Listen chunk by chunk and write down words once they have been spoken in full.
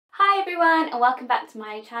everyone and welcome back to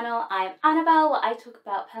my channel. I'm Annabelle, where I talk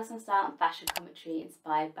about personal style and fashion commentary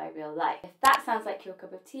inspired by real life. If that sounds like your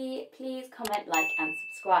cup of tea, please comment, like and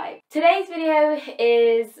subscribe. Today's video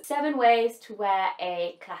is 7 ways to wear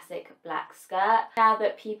a classic black skirt. Now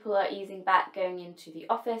that people are easing back going into the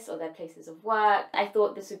office or their places of work, I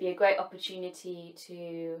thought this would be a great opportunity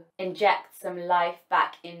to inject some life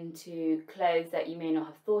back into clothes that you may not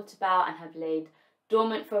have thought about and have laid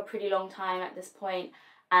dormant for a pretty long time at this point,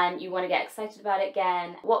 and you want to get excited about it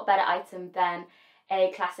again. What better item than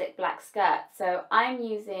a classic black skirt? So I'm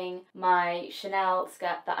using my Chanel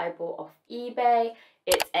skirt that I bought off eBay.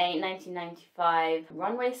 It's a 1995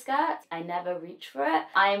 runway skirt. I never reach for it.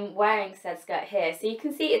 I'm wearing said skirt here, so you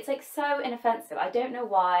can see it's like so inoffensive. I don't know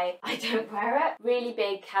why I don't wear it. Really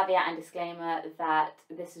big caveat and disclaimer that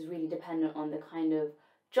this is really dependent on the kind of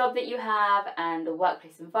job that you have and the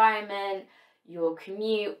workplace environment, your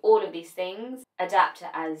commute, all of these things. Adapt it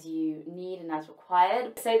as you need and as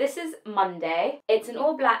required. So this is Monday. It's an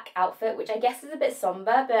all black outfit, which I guess is a bit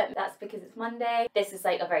somber, but that's because it's Monday. This is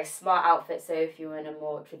like a very smart outfit, so if you're in a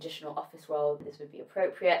more traditional office role, this would be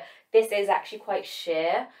appropriate. This is actually quite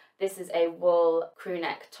sheer. This is a wool crew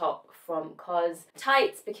neck top from COS.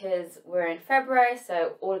 Tights, because we're in February,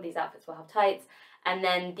 so all of these outfits will have tights. And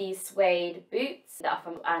then these suede boots that are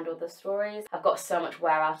from And All the Stories. I've got so much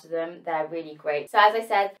wear out of them. They're really great. So as I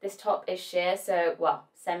said, this top is sheer, so, well,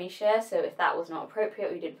 semi-sheer. So if that was not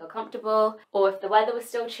appropriate or you didn't feel comfortable, or if the weather was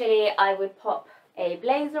still chilly, I would pop a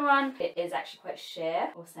blazer on. It is actually quite sheer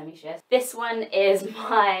or semi-sheer. This one is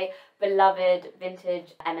my beloved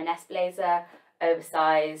vintage M&S blazer,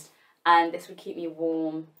 oversized. And this would keep me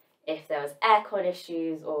warm if there was aircon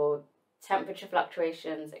issues or temperature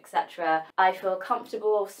fluctuations, etc. I feel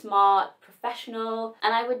comfortable, smart, professional,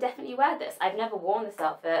 and I would definitely wear this. I've never worn this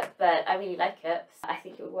outfit, but I really like it. I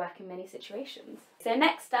think it would work in many situations. So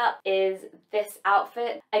next up is this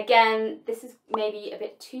outfit. Again, this is maybe a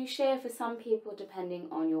bit too sheer for some people depending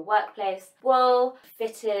on your workplace. Wool,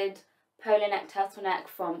 fitted, polo neck, turtleneck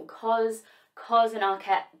from COS. COS and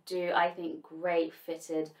Arquette do, I think, great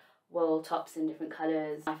fitted wool tops in different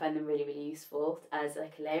colours. I find them really, really useful as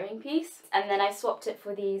like a layering piece. And then I swapped it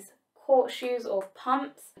for these court shoes or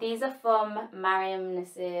pumps. These are from Maryam,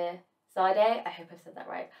 Nassir, Zadeh. I hope I've said that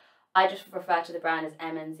right. I just refer to the brand as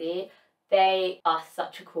MNZ. They are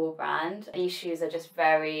such a cool brand. These shoes are just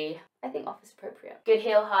very, I think, office appropriate. Good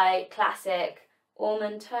heel height, classic,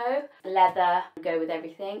 almond toe, leather, go with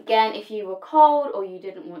everything. Again, if you were cold or you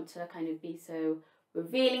didn't want to kind of be so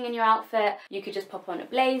revealing in your outfit, you could just pop on a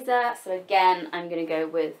blazer. So again, I'm going to go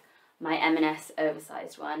with my M&S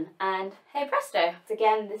oversized one, and hey presto. So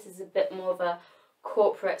again, this is a bit more of a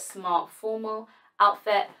corporate, smart, formal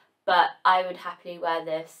outfit, but I would happily wear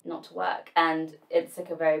this not to work, and it's like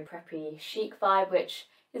a very preppy chic vibe, which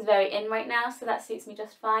is very in right now, so that suits me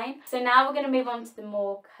just fine. So now we're going to move on to the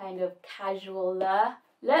more kind of casual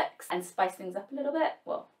looks and spice things up a little bit.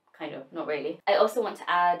 Well, kind of, not really. I also want to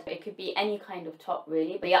add, it could be any kind of top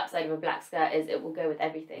really, but the upside of a black skirt is it will go with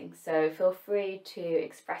everything. So feel free to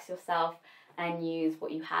express yourself and use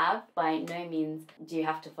what you have. By no means do you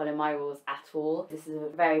have to follow my rules at all. This is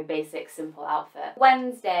a very basic, simple outfit.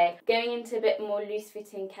 Wednesday, going into a bit more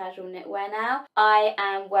loose-fitting casual knitwear now. I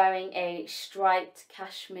am wearing a striped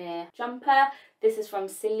cashmere jumper. This is from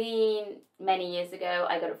Celine many years ago.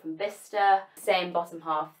 I got it from Vista. Same bottom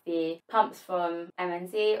half. The pumps from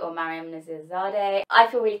MNZ or Maryam Nassir Zadeh. I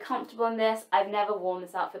feel really comfortable in this. I've never worn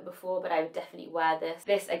this outfit before, but I would definitely wear this.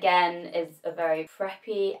 This again is a very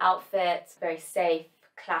preppy outfit, very safe,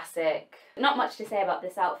 classic. Not much to say about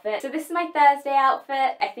this outfit. So this is my Thursday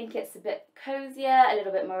outfit. I think it's a bit cozier, a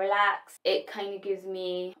little bit more relaxed. It kind of gives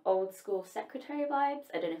me old school secretary vibes.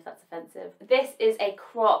 I don't know if that's offensive. This is a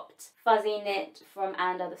cropped fuzzy knit from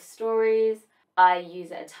And Other Stories. I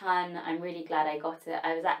use it a ton. I'm really glad I got it.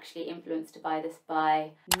 I was actually influenced to buy this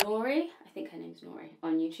by Nori. I think her name's Nori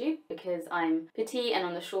on YouTube, because I'm petite and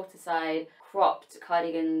on the shorter side. Cropped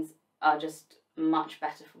cardigans are just much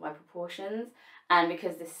better for my proportions. And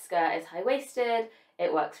because this skirt is high-waisted,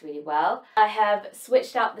 it works really well. I have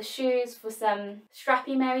switched out the shoes for some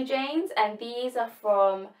strappy Mary Janes, and these are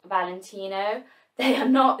from Valentino. They are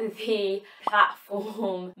not the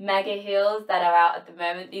platform mega heels that are out at the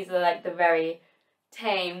moment. These are like the very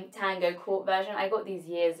tame tango court version. I got these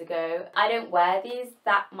years ago. I don't wear these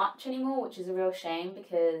that much anymore, which is a real shame,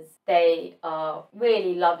 because they are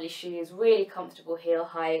really lovely shoes, really comfortable heel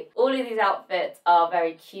height. All of these outfits are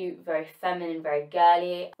very cute, very feminine, very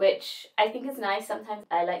girly, which I think is nice. Sometimes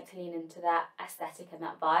I like to lean into that aesthetic and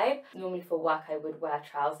that vibe. Normally for work I would wear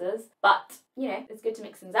trousers, but you know, it's good to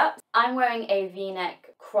mix things up. I'm wearing a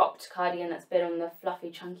V-neck cropped cardigan that's been on the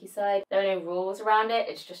fluffy, chunky side. There are no rules around it.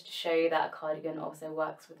 It's just to show you that a cardigan also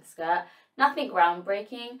works with a skirt. Nothing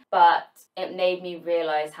groundbreaking, but it made me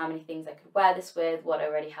realise how many things I could wear this with, what I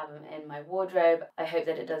already have in my wardrobe. I hope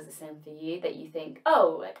that it does the same for you, that you think,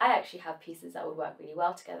 oh, like I actually have pieces that would work really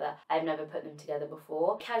well together. I've never put them together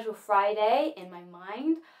before. Casual Friday in my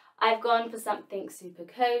mind. I've gone for something super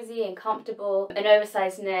cozy and comfortable, an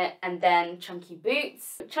oversized knit and then chunky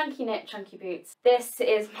boots. Chunky knit, chunky boots. This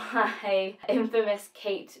is my infamous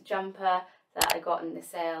Kate jumper that I got in the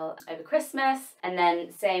sale over Christmas, and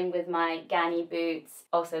then same with my Ganni boots,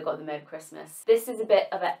 also got them over Christmas. This is a bit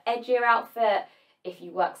of an edgier outfit. If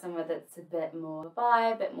you work somewhere that's a bit more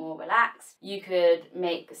vibe, a bit more relaxed, you could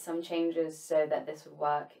make some changes so that this would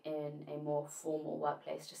work in a more formal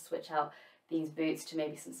workplace. Just switch out these boots to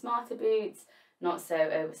maybe some smarter boots, not so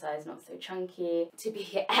oversized, not so chunky, to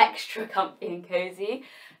be extra comfy and cozy.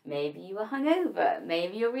 Maybe you were hungover,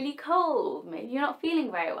 maybe you're really cold, maybe you're not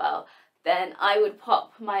feeling very well. Then I would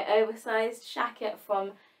pop my oversized jacket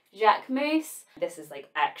from Jacquemus. This is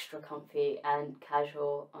like extra comfy and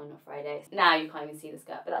casual on a Friday. Now you can't even see the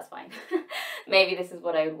skirt, but that's fine. Maybe this is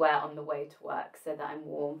what I would wear on the way to work so that I'm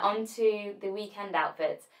warm. On to the weekend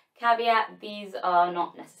outfits. Caveat, these are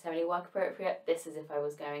not necessarily work appropriate. This is if I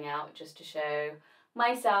was going out, just to show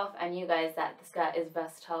myself and you guys that the skirt is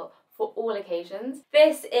versatile for all occasions.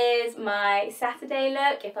 This is my Saturday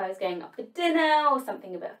look if I was going up for dinner or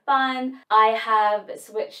something a bit fun. I have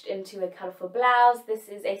switched into a colourful blouse. This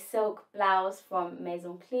is a silk blouse from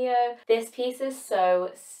Maison Clio. This piece is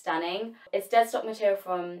so stunning. It's dead stock material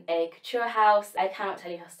from a couture house. I cannot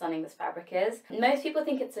tell you how stunning this fabric is. Most people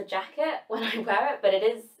think it's a jacket when I wear it, but it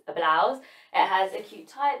is a blouse. It has a cute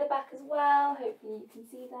tie at the back as well. Hopefully you can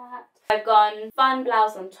see that. I've gone fun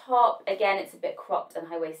blouse on top. Again, it's a bit cropped and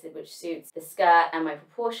high-waisted, which suits the skirt and my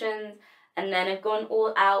proportions. And then I've gone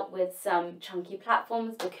all out with some chunky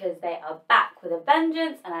platforms because they are back with a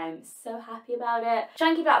vengeance and I'm so happy about it.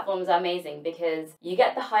 Chunky platforms are amazing because you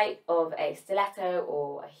get the height of a stiletto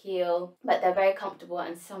or a heel, but they're very comfortable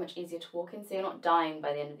and so much easier to walk in, so you're not dying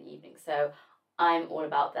by the end of the evening. So I'm all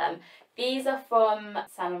about them. These are from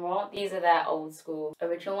Saint Laurent. These are their old school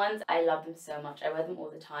original ones. I love them so much. I wear them all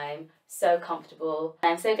the time. So comfortable.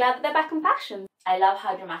 I'm so glad that they're back in fashion. I love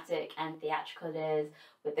how dramatic and theatrical it is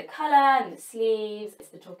with the colour and the sleeves. It's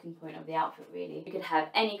the talking point of the outfit, really. You could have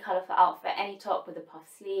any colourful outfit, any top with a puff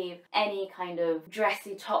sleeve, any kind of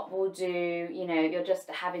dressy top will do. You know, you're just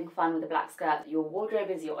having fun with a black skirt. Your wardrobe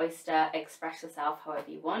is your oyster. Express yourself however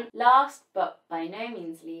you want. Last but by no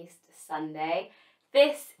means least, Sunday.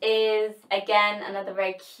 This is, again, another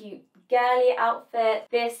very cute girly outfit.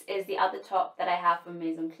 This is the other top that I have from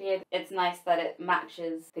Maison Clio. It's nice that it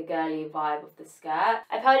matches the girly vibe of the skirt.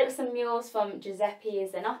 I paired it with some mules from Giuseppe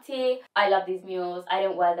Zanotti. I love these mules. I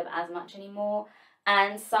don't wear them as much anymore.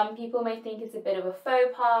 And some people may think it's a bit of a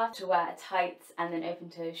faux pas to wear tights and then open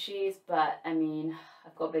toe shoes, but I mean,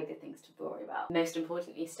 I've got bigger things to worry about. Most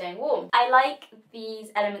importantly, staying warm. I like these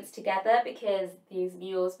elements together because these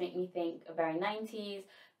mules make me think of very 90s.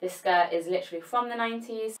 This skirt is literally from the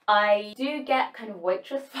 90s. I do get kind of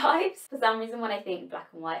waitress vibes. For some reason, when I think black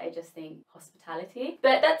and white, I just think hospitality.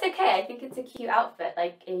 But that's okay. I think it's a cute outfit,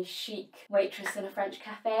 like a chic waitress in a French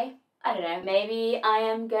cafe. I don't know, maybe I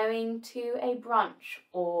am going to a brunch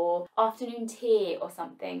or afternoon tea or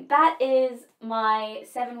something. That is my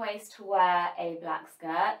 7 ways to wear a black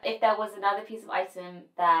skirt. If there was another piece of item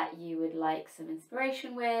that you would like some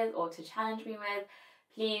inspiration with or to challenge me with,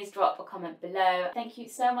 please drop a comment below. Thank you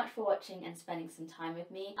so much for watching and spending some time with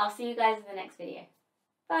me. I'll see you guys in the next video.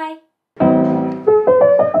 Bye!